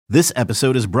This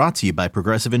episode is brought to you by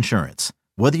Progressive Insurance.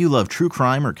 Whether you love true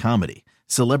crime or comedy,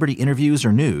 celebrity interviews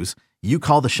or news, you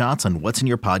call the shots on what's in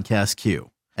your podcast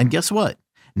queue. And guess what?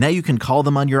 Now you can call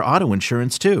them on your auto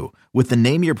insurance too with the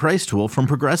Name Your Price tool from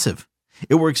Progressive.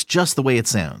 It works just the way it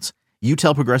sounds. You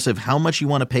tell Progressive how much you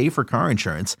want to pay for car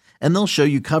insurance, and they'll show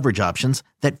you coverage options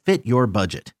that fit your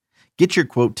budget. Get your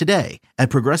quote today at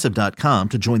Progressive.com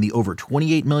to join the over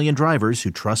 28 million drivers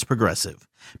who trust Progressive.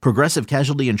 Progressive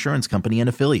Casualty Insurance Company and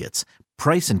Affiliates.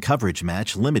 Price and coverage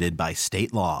match limited by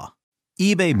state law.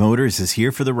 eBay Motors is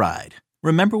here for the ride.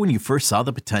 Remember when you first saw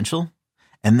the potential?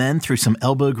 And then through some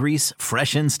elbow grease,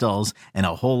 fresh installs, and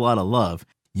a whole lot of love,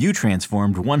 you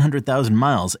transformed 100,000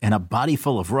 miles and a body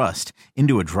full of rust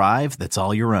into a drive that's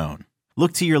all your own.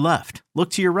 Look to your left.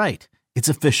 Look to your right. It's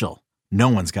official. No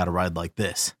one's got a ride like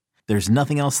this. There's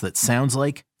nothing else that sounds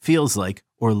like, feels like,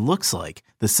 or looks like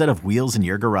the set of wheels in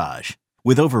your garage.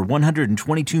 With over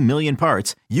 122 million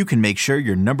parts, you can make sure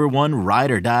your number one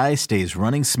ride or die stays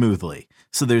running smoothly,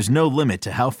 so there's no limit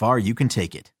to how far you can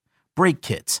take it. Brake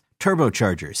kits,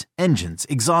 turbochargers, engines,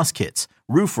 exhaust kits,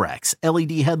 roof racks,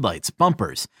 LED headlights,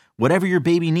 bumpers, whatever your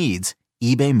baby needs,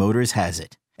 eBay Motors has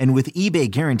it. And with eBay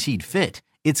Guaranteed Fit,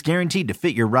 it's guaranteed to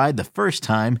fit your ride the first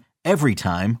time, every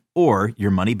time, or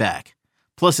your money back.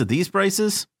 Plus, at these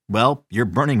prices, well, you're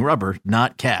burning rubber,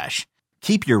 not cash.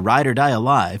 Keep your ride or die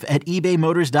alive at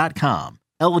ebaymotors.com.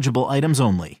 Eligible items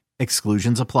only.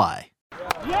 Exclusions apply.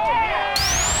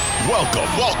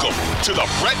 Welcome to the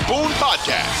Bret Boone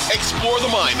Podcast. Explore the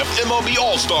mind of MLB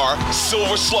All-Star,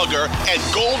 Silver Slugger, and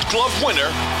Gold Glove winner,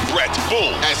 Bret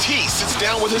Boone, as he sits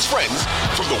down with his friends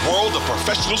from the world of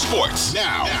professional sports.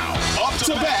 Now up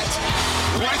to bat,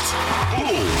 Bret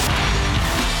Boone.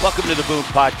 Welcome to the Boone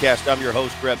Podcast. I'm your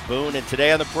host, Bret Boone, and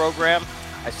today on the program,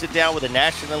 I sit down with a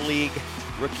National League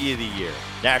Rookie of the Year,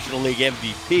 National League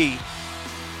MVP,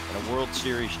 and a World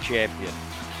Series champion.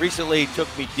 Recently, he took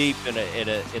me deep in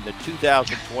the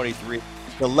 2023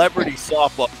 celebrity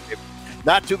softball game.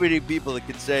 Not too many people that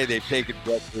can say they've taken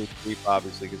Bret Boone deep,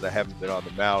 obviously, because I haven't been on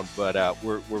the mound, but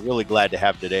we're really glad to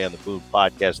have him today on the Boone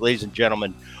Podcast. Ladies and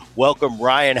gentlemen, welcome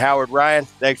Ryan Howard. Ryan,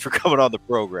 thanks for coming on the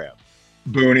program.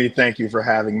 Booney, thank you for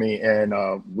having me. And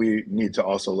we need to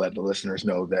also let the listeners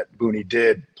know that Booney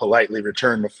did politely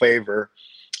return the favor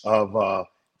of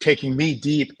taking me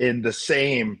deep in the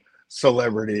same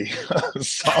celebrity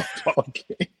softball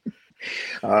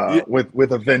game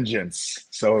with a vengeance.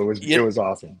 So it was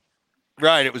awesome.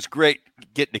 Right. It was great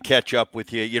getting to catch up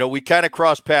with you. You know, we kind of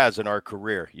crossed paths in our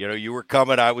career. You know, you were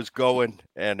coming, I was going,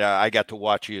 and I got to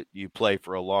watch you play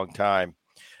for a long time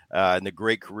and the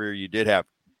great career you did have.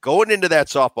 Going into that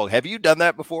softball, have you done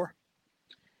that before?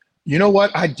 You know what?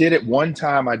 I did it one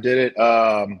time. I did it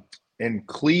in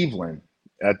Cleveland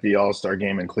at the All-Star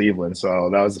game in Cleveland. So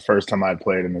that was the first time I'd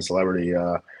played in the celebrity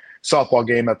softball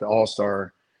game at the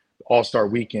All-Star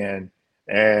weekend.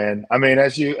 And I mean,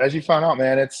 as you found out,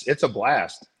 man, it's a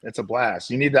blast. It's a blast.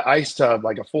 You need the ice tub,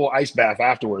 like a full ice bath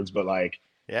afterwards, but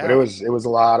but it was a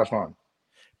lot of fun.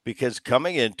 Because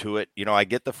coming into it, you know, I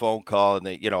get the phone call and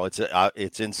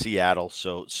it's in Seattle.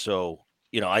 So,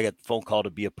 you know, I got the phone call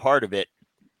to be a part of it.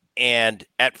 And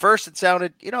at first it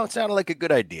sounded like a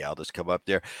good idea. I'll just come up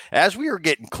there. As we were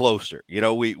getting closer, you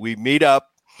know, we meet up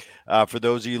for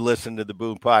those of you listening to the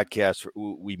Boone Podcast.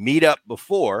 We meet up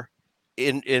before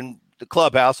in the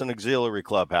clubhouse, an auxiliary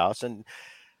clubhouse. And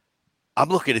I'm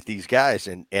looking at these guys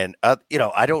and you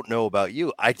know, I don't know about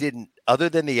you. I didn't, other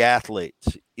than the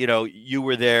athletes, you know, you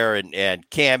were there and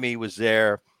Cammie was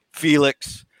there,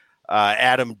 Felix,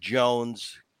 Adam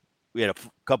Jones. We had a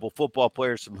couple football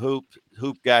players, some hoop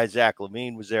guys. Zach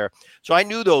Levine was there. So I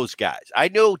knew those guys. I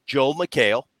know Joel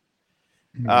McHale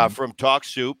from Talk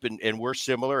Soup, and we're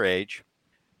similar age.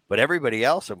 But everybody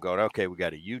else, I'm going, okay, we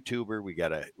got a YouTuber, we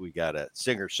got a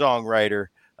singer-songwriter,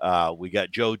 we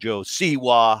got JoJo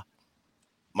Siwa.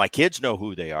 My kids know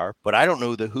who they are, but I don't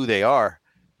know who they are.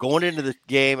 Going into the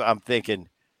game, I'm thinking,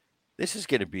 this is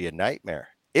going to be a nightmare.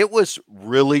 It was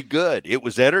really good. It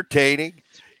was entertaining.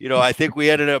 You know, I think we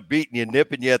ended up beating you,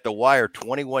 nipping you at the wire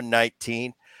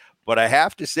 21-19. But I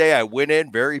have to say, I went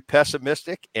in very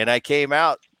pessimistic, and I came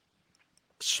out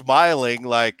smiling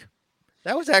like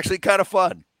that was actually kind of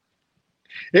fun.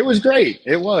 It was great.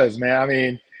 It was, man. I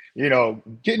mean, you know,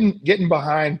 getting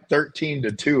behind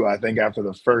 13-2, I think after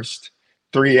the first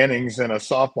 3 innings in a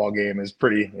softball game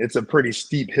it's a pretty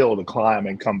steep hill to climb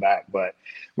and come back. But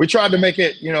we tried to make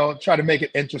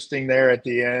it interesting there at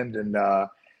the end. And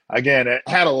again, it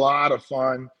had a lot of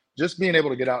fun just being able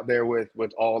to get out there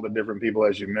with all the different people,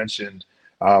 as you mentioned,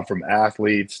 from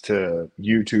athletes to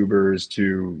YouTubers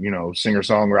to, you know,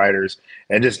 singer-songwriters,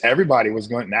 and just everybody was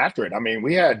going after it. I mean,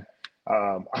 we had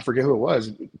I forget who it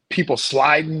was, people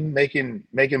sliding, making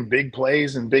big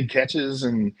plays and big catches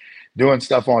and doing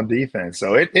stuff on defense.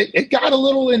 So it got a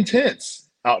little intense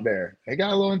out there. It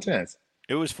got a little intense.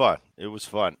 It was fun. It was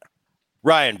fun.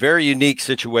 Ryan, very unique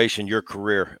situation, your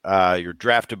career. You're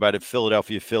drafted by the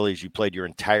Philadelphia Phillies. You played your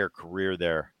entire career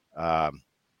there.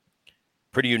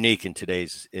 Pretty unique in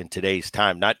today's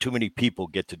time. Not too many people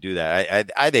get to do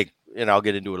that. I think, and I'll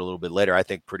get into it a little bit later, I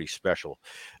think pretty special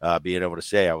being able to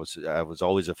say I was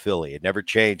always a Philly. It never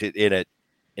changed in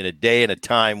a day and a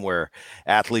time where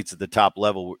athletes at the top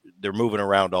level, they're moving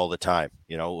around all the time,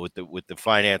 with the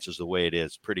finances the way it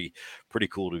is. Pretty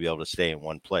cool to be able to stay in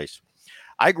one place.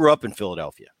 I grew up in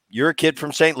Philadelphia. You're a kid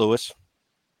from St. Louis.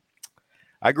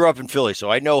 I grew up in Philly, so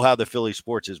I know how the Philly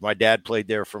sports is. My dad played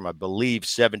there from, I believe,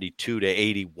 72 to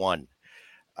 81.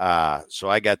 So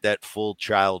I got that full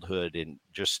childhood in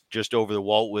just over the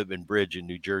Walt Whitman Bridge in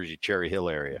New Jersey, Cherry Hill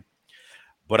area.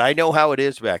 But I know how it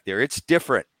is back there. It's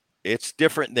different. It's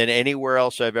different than anywhere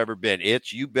else I've ever been.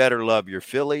 You better love your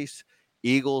Phillies,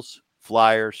 Eagles,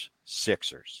 Flyers,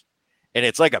 Sixers. And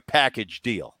it's like a package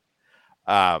deal.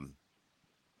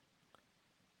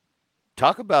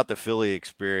 Talk about the Philly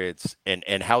experience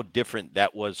and how different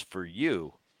that was for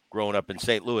you growing up in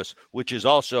St. Louis, which is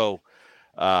also,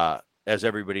 as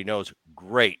everybody knows,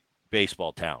 great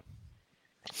baseball town.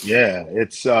 Yeah,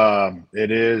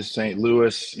 it is St.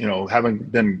 Louis, having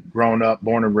been grown up,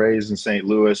 born and raised in St.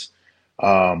 Louis,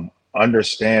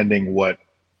 understanding what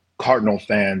Cardinal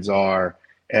fans are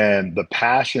and the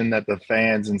passion that the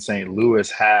fans in St.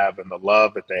 Louis have and the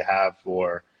love that they have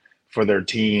for their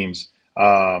teams.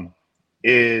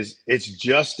 It's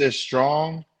just as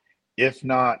strong, if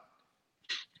not,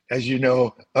 as you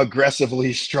know,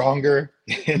 aggressively stronger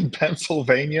in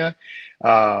Pennsylvania.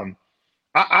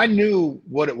 I knew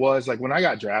what it was like when I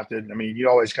got drafted. I mean, you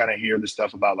always kind of hear the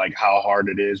stuff about like how hard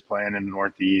it is playing in the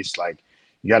Northeast. Like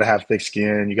you got to have thick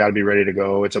skin, you got to be ready to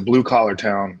go. It's a blue collar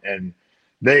town, and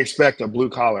they expect a blue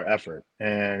collar effort.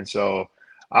 And so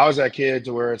I was that kid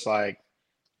to where it's like,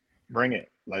 bring it.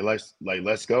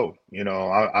 Let's go.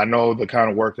 I know the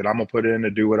kind of work that I'm gonna put in to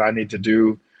do what I need to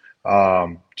do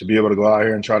to be able to go out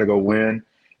here and try to go win.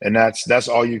 And that's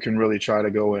all you can really try to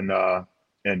go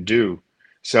and do.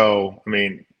 So, I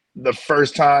mean, the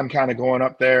first time kind of going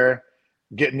up there,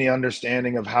 getting the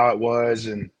understanding of how it was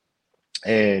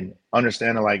and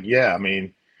understanding like, yeah, I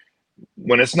mean,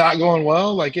 when it's not going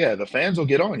well, like, yeah, the fans will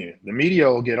get on you. The media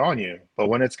will get on you. But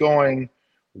when it's going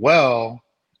well,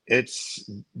 it's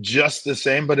just the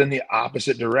same, but in the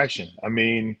opposite direction. I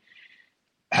mean,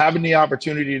 having the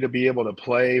opportunity to be able to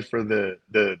play for the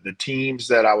teams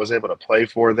that I was able to play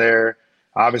for there,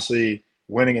 obviously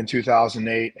winning in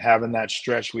 2008, having that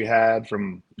stretch we had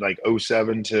from like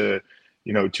 07 to,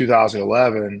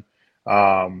 2011,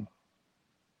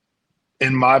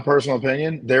 in my personal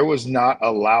opinion, there was not a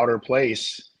louder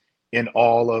place in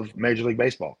all of Major League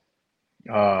Baseball.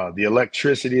 The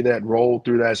electricity that rolled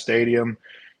through that stadium,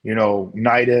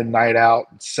 night in, night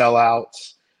out,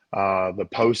 sellouts, the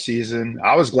postseason.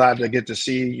 I was glad to get to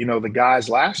see, the guys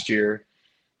last year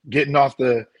getting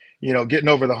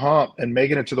over the hump and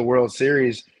making it to the World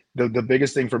Series. The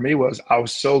biggest thing for me was I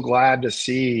was so glad to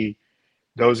see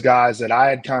those guys that I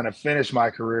had kind of finished my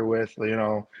career with,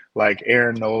 like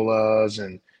Aaron Nola's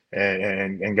and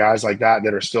guys like that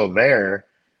are still there,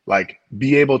 like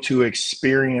be able to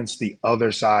experience the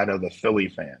other side of the Philly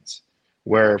fans,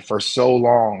 where for so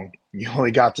long you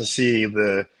only got to see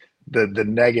the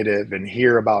negative and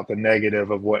hear about the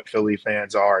negative of what Philly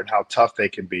fans are and how tough they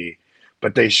can be.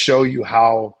 But they show you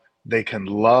how they can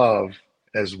love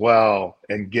as well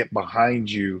and get behind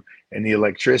you and the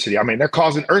electricity. I mean, they're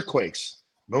causing earthquakes,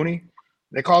 Mooney.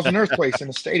 They're causing earthquakes in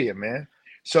the stadium, man.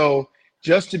 So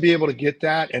just to be able to get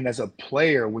that, and as a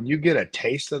player, when you get a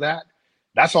taste of that,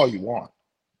 that's all you want.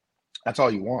 That's all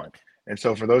you want. And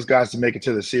so for those guys to make it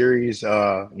to the series,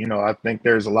 I think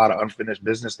there's a lot of unfinished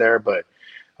business there. But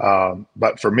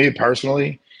for me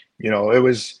personally, it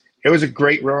was a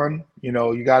great run.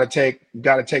 You got to take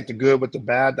the good with the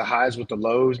bad, the highs with the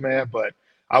lows, man. But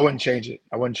I wouldn't change it.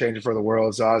 I wouldn't change it for the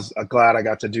world. So I was glad I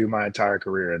got to do my entire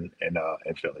career in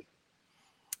Philly.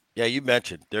 Yeah, you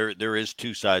mentioned there is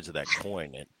two sides of that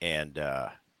coin, and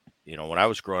when I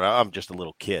was growing up, I'm just a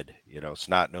little kid,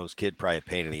 snot-nosed kid, probably a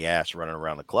pain in the ass running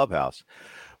around the clubhouse.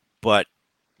 But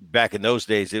back in those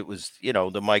days, it was,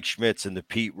 the Mike Schmidts and the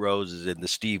Pete Roses and the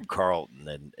Steve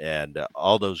Carlton and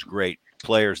all those great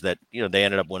players that, they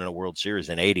ended up winning a World Series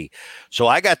in 80. So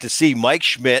I got to see Mike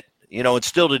Schmidt, and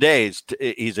still today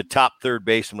he's a top third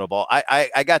baseman of all.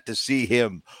 I got to see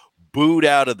him booed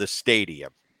out of the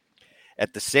stadium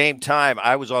At the same time,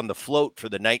 I was on the float for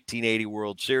the 1980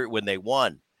 World Series when they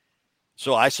won.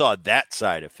 So I saw that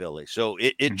side of Philly. So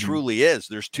it truly is.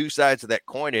 There's two sides of that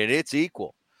coin, and it's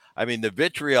equal. I mean, the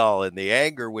vitriol and the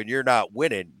anger when you're not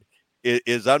winning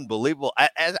is unbelievable. I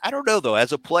don't know, though.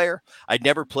 As a player, I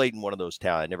never played in one of those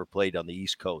towns. I never played on the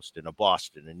East Coast, in a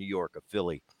Boston, a New York, a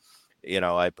Philly.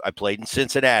 I played in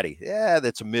Cincinnati. Yeah,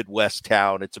 that's a Midwest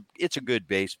town. It's a good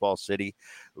baseball city,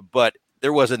 but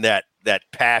there wasn't that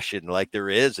passion like there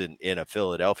is in a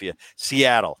Philadelphia.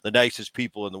 Seattle, the nicest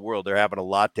people in the world. They're having a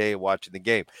latte and watching the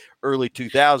game. Early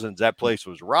 2000s, that place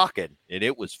was rocking, and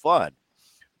it was fun,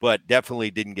 but definitely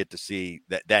didn't get to see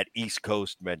that East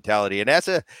Coast mentality. And as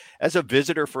a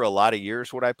visitor for a lot of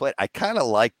years when I played, I kind of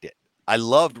liked it. I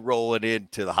loved rolling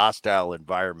into the hostile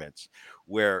environments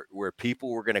where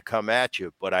people were going to come at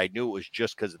you, but I knew it was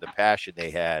just because of the passion they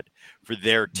had for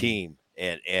their team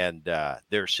and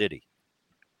their city.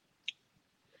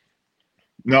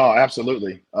 No,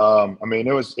 absolutely. I mean,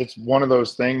 it's one of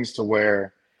those things to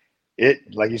where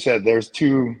like you said, there's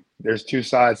two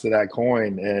sides to that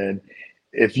coin. And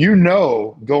if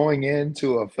going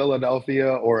into a Philadelphia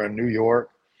or a New York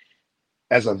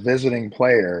as a visiting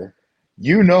player,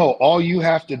 all you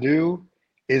have to do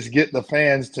is get the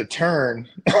fans to turn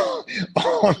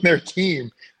on their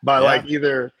team by like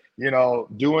either,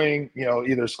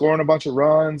 either scoring a bunch of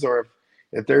runs, or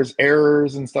if there's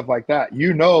errors and stuff like that,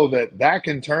 that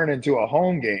can turn into a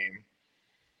home game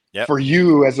for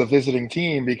you as a visiting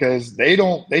team, because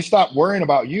they stop worrying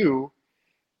about you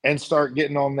and start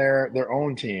getting on their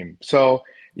own team. So,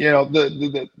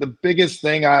 the biggest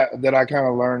thing that I kind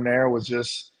of learned there was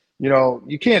just,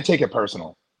 you can't take it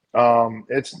personal.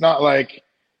 It's not like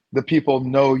the people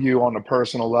know you on a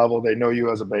personal level. They know you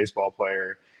as a baseball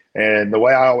player. And the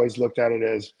way I always looked at it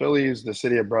is, Philly is the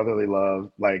city of brotherly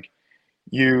love. Like,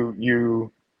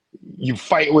 you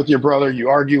fight with your brother, you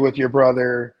argue with your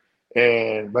brother,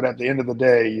 but at the end of the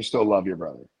day, you still love your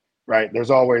brother, right?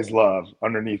 There's always love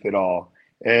underneath it all.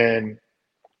 And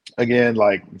again,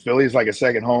 like, Philly's like a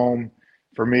second home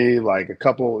for me. Like, a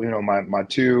couple, my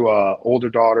two older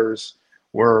daughters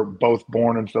were both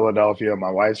born in Philadelphia.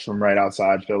 My wife's from right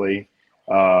outside Philly.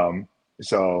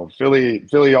 So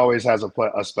Philly always has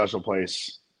a special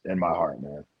place in my heart,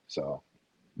 man. So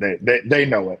they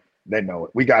know it. They know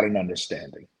it. We got an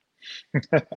understanding.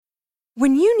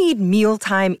 When you need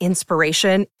mealtime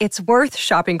inspiration, it's worth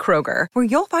shopping Kroger, where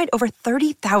you'll find over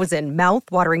 30,000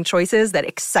 mouth-watering choices that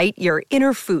excite your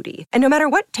inner foodie. And no matter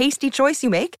what tasty choice you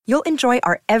make, you'll enjoy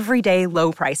our everyday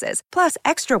low prices, plus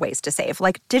extra ways to save,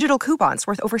 like digital coupons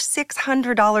worth over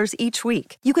 $600 each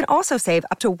week. You can also save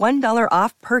up to $1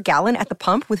 off per gallon at the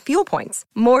pump with fuel points.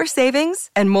 More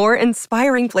savings and more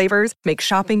inspiring flavors make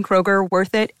shopping Kroger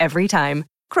worth it every time.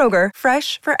 Kroger,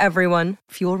 fresh for everyone.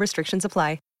 Fuel restrictions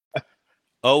apply.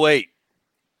 Oh, wait,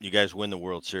 you guys win the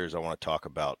World Series. I want to talk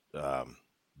about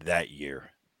that year.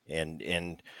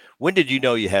 And when did you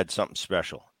know you had something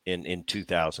special in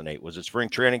 2008? Was it spring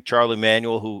training? Charlie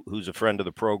Manuel, who's a friend of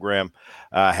the program,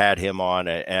 had him on.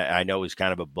 I know he's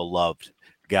kind of a beloved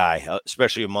guy,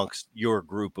 especially amongst your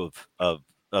group of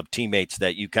teammates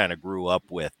that you kind of grew up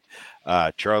with.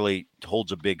 Charlie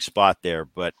holds a big spot there.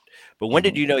 But when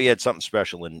did you know you had something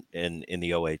special in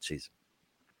the 08 season?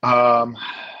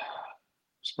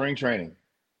 Spring training.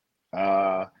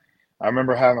 I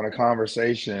remember having a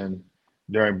conversation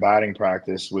during batting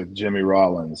practice with Jimmy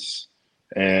Rollins,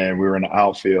 and we were in the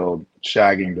outfield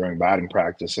shagging during batting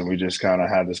practice, and we just kind of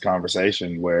had this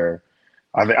conversation where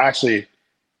I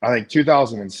think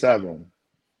 2007,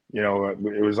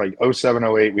 it was like 07,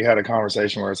 08, we had a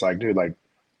conversation where it's like, dude, like,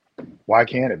 why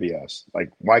can't it be us?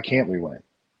 Like, why can't we win?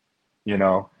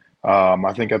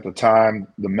 I think at the time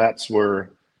the Mets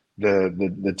were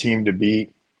the team to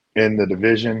beat in the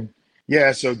division.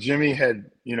 Yeah, so Jimmy had,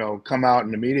 come out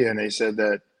in the media and they said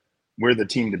that we're the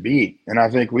team to beat. And I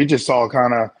think we just saw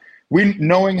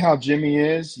knowing how Jimmy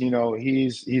is,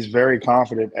 he's very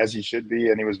confident, as he should be,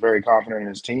 and he was very confident in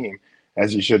his team,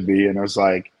 as he should be. And it was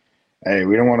like, hey,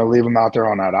 we don't want to leave him out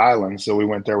there on that island. So we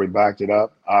went there, we backed it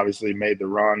up, obviously made the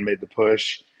run, made the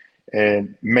push,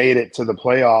 and made it to the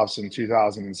playoffs in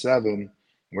 2007,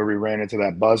 where we ran into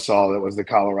that buzzsaw that was the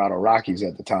Colorado Rockies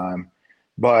at the time.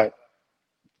 But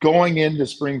going into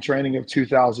spring training of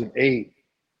 2008,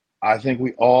 I think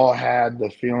we all had the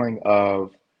feeling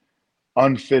of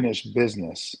unfinished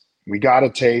business. We got a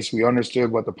taste. We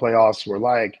understood what the playoffs were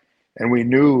like. And we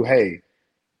knew, hey,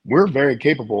 we're very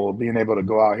capable of being able to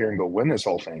go out here and go win this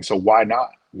whole thing. So why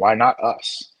not? Why not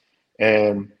us?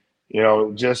 And,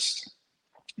 just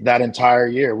that entire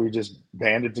year, we just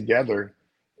banded together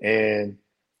and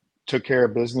took care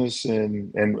of business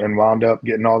and wound up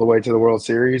getting all the way to the World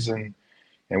Series and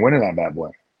winning that bad boy.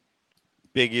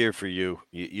 Big year for you.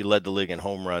 You led the league in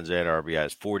home runs and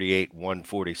RBIs, 48,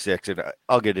 146. And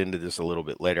I'll get into this a little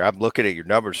bit later. I'm looking at your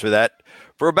numbers for that.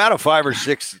 For about a 5 or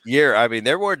 6 year, I mean,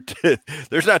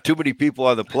 there's not too many people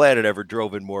on the planet ever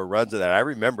drove in more runs than that. I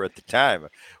remember at the time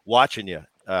watching you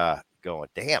going,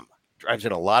 damn, drives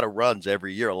in a lot of runs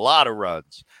every year, a lot of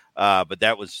runs. But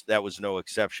that was no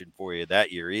exception for you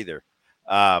that year either.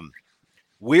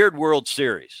 Weird World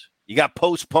Series. You got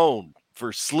postponed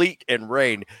for sleet and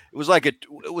rain. It was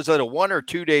a 1 or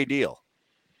 2 day deal.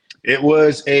 It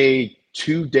was a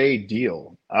 2-day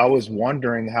deal. I was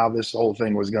wondering how this whole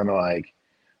thing was going to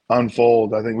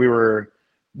unfold. I think we were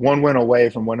one win away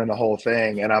from winning the whole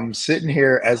thing. And I'm sitting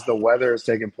here as the weather is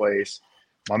taking place.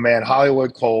 My man,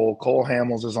 Hollywood Cole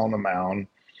Hamels is on the mound.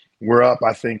 We're up,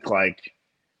 I think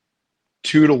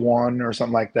 2-1 or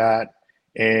something like that.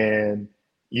 And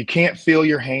you can't feel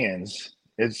your hands.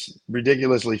 It's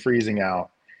ridiculously freezing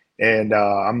out. And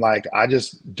I'm like, I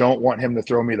just don't want him to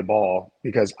throw me the ball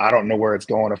because I don't know where it's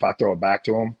going if I throw it back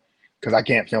to him because I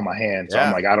can't feel my hand. So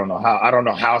I'm like, I don't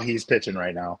know how he's pitching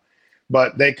right now.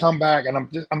 But they come back and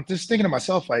I'm just thinking to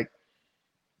myself,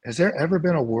 has there ever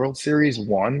been a World Series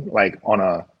won on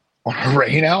a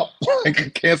rain out, a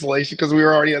cancellation? Because we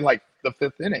were already in the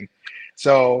 5th inning.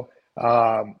 So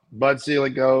Bud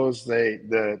Selig goes,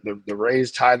 the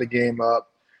Rays tie the game up.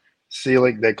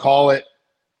 Selig, they call it.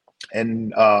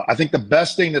 And I think the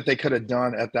best thing that they could have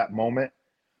done at that moment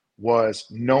was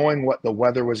knowing what the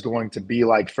weather was going to be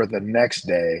like for the next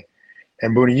day.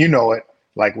 And Booney, you know it,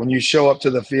 when you show up to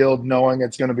the field knowing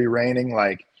it's going to be raining,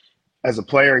 as a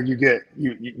player, you get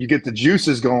the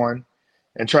juices going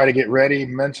and try to get ready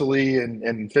mentally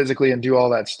and physically and do all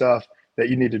that stuff that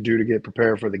you need to do to get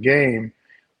prepared for the game,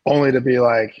 only to be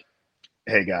like,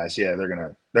 hey guys, yeah, they're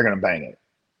gonna bang it,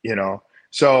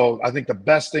 So I think the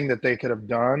best thing that they could have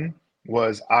done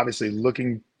was obviously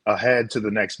looking ahead to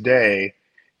the next day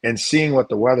and seeing what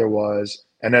the weather was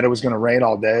and that it was going to rain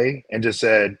all day and just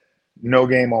said, no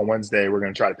game on Wednesday. We're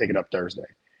going to try to pick it up Thursday.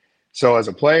 So as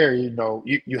a player,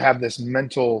 you have this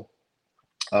mental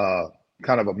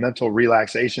kind of a mental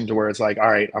relaxation to where it's like, all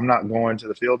right, I'm not going to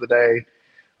the field today.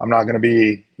 I'm not going to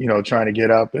be, trying to get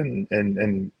up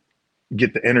and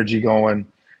get the energy going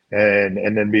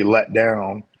and then be let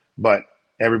down. But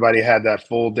everybody had that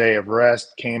full day of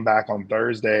rest, came back on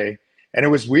Thursday. And it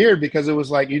was weird because it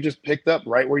was like you just picked up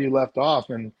right where you left off.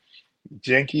 And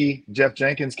Jeff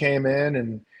Jenkins came in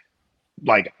and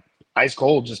ice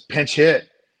cold, just pinch hit,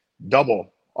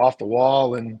 double off the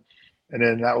wall. And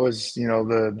then that was,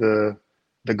 the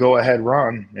go ahead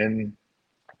run. And,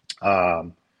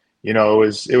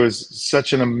 it was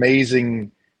such an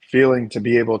amazing feeling to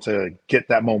be able to get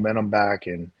that momentum back.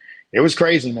 And it was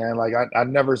crazy, man. I'd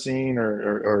never seen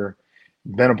or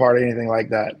been a part of anything like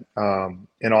that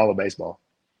in all of baseball.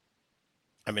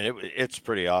 I mean, it's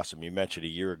pretty awesome. You mentioned a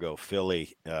year ago,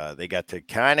 Philly, they got to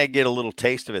kind of get a little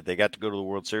taste of it. They got to go to the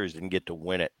World Series, didn't get to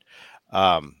win it.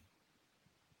 I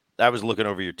was looking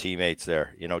over your teammates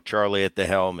there, Charlie at the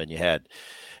helm, and you had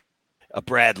a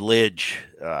Brad Lidge,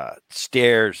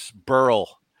 Stairs,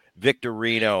 Burrell,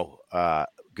 Victorino,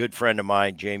 good friend of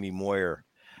mine, Jamie Moyer,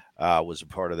 was a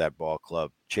part of that ball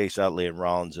club. Chase Utley and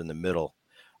Rollins in the middle.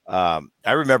 I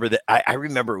remember that. I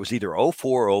remember it was either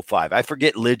 04 or 05. I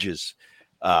forget Lidge's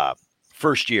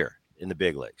first year in the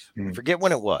big leagues. I forget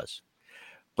when it was.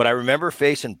 But I remember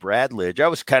facing Brad Lidge. I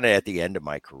was kind of at the end of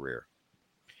my career.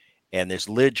 And this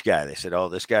Lidge guy, they said, oh,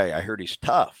 this guy, I heard he's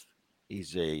tough.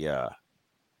 He's a,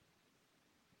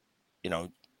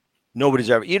 nobody's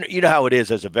ever, you know how it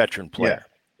is as a veteran player.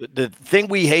 Yeah. The thing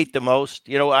we hate the most,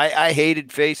 I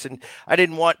hated facing, I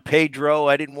didn't want Pedro,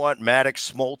 I didn't want Maddox,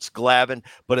 Smoltz, Glavine,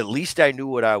 but at least I knew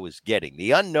what I was getting.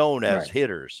 The unknown as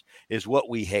hitters is what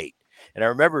we hate. And I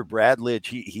remember Brad Lidge,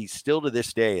 he still to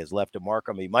this day has left a mark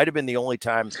on me. Might have been the only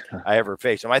time I ever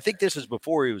faced him. I think this is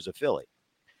before he was a Philly.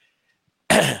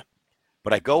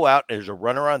 But I go out, there's a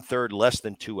runner on third, less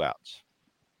than 2 outs.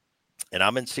 And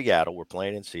I'm in Seattle, we're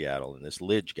playing in Seattle, and this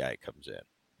Lidge guy comes in.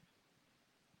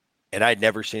 And I'd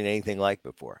never seen anything like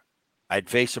before. I'd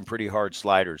faced some pretty hard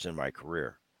sliders in my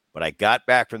career. But I got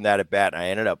back from that at bat, and I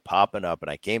ended up popping up, and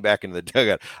I came back into the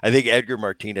dugout. I think Edgar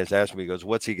Martinez asked me, he goes,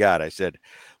 what's he got? I said,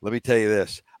 let me tell you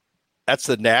this. That's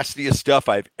the nastiest stuff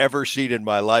I've ever seen in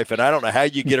my life, and I don't know how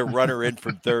you get a runner in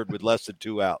from third with less than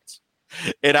 2 outs.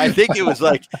 And I think it was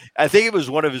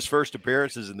one of his first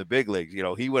appearances in the big leagues.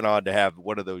 He went on to have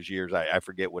one of those years, I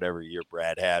forget whatever year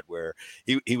Brad had, where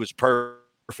he was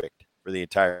perfect for the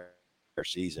entire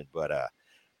season. But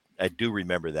I do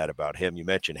remember that about him. You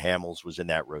mentioned Hamels was in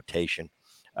that rotation.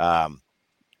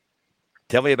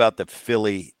 Tell me about the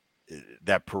Philly,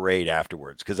 that parade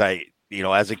afterwards. Cause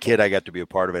as a kid, I got to be a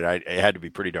part of it. It had to be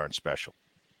pretty darn special.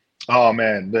 Oh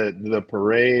man, the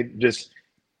parade, just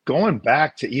going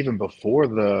back to even before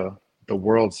the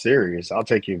World Series. I'll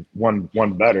take you one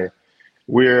better.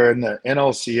 We're in the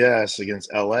NLCS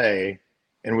against LA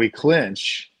and we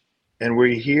clinch and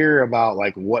we hear about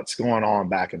like what's going on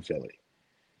back in Philly.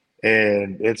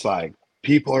 And it's like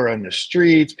people are in the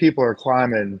streets, people are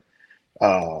climbing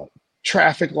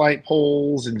traffic light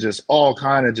poles and just all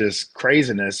kind of just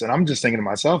craziness. And I'm just thinking to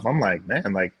myself, I'm like,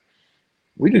 man, like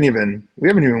we haven't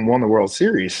even won the World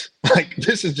Series. Like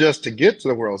this is just to get to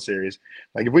the World Series.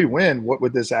 Like if we win, what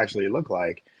would this actually look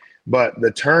like? But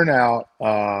the turnout,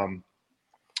 I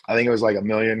think it was like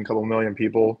couple million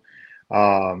people.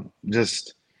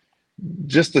 Just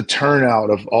the turnout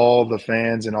of all the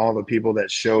fans and all the people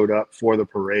that showed up for the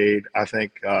parade. I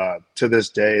think to this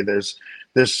day, there's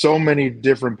so many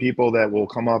different people that will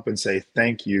come up and say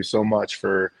thank you so much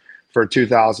for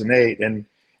 2008. And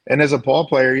as a ball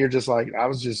player, you're just like, I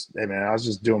was just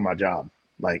doing my job.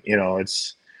 Like,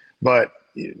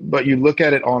 but you look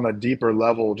at it on a deeper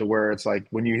level to where it's like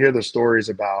when you hear the stories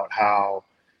about how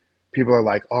people are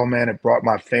like, oh man, it brought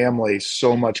my family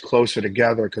so much closer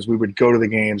together because we would go to the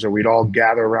games or we'd all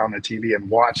gather around the TV and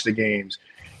watch the games.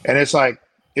 And it's like,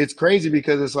 it's crazy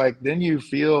because it's like, then you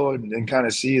feel and kind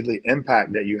of see the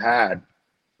impact that you had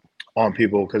on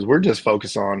people because we're just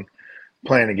focused on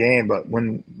playing a game. But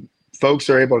when folks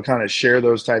are able to kind of share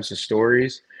those types of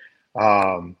stories,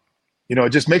 it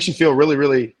just makes you feel really,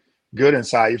 really good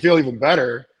inside. You feel even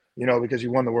better, because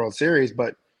you won the World Series,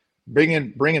 but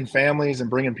bringing families and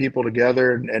bringing people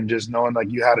together and just knowing like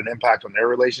you had an impact on their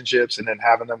relationships and then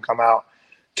having them come out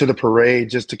to the parade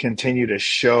just to continue to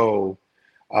show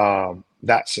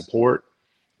that support,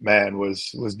 man,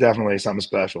 was definitely something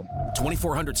special.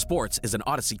 2400 Sports is an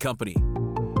Odyssey company.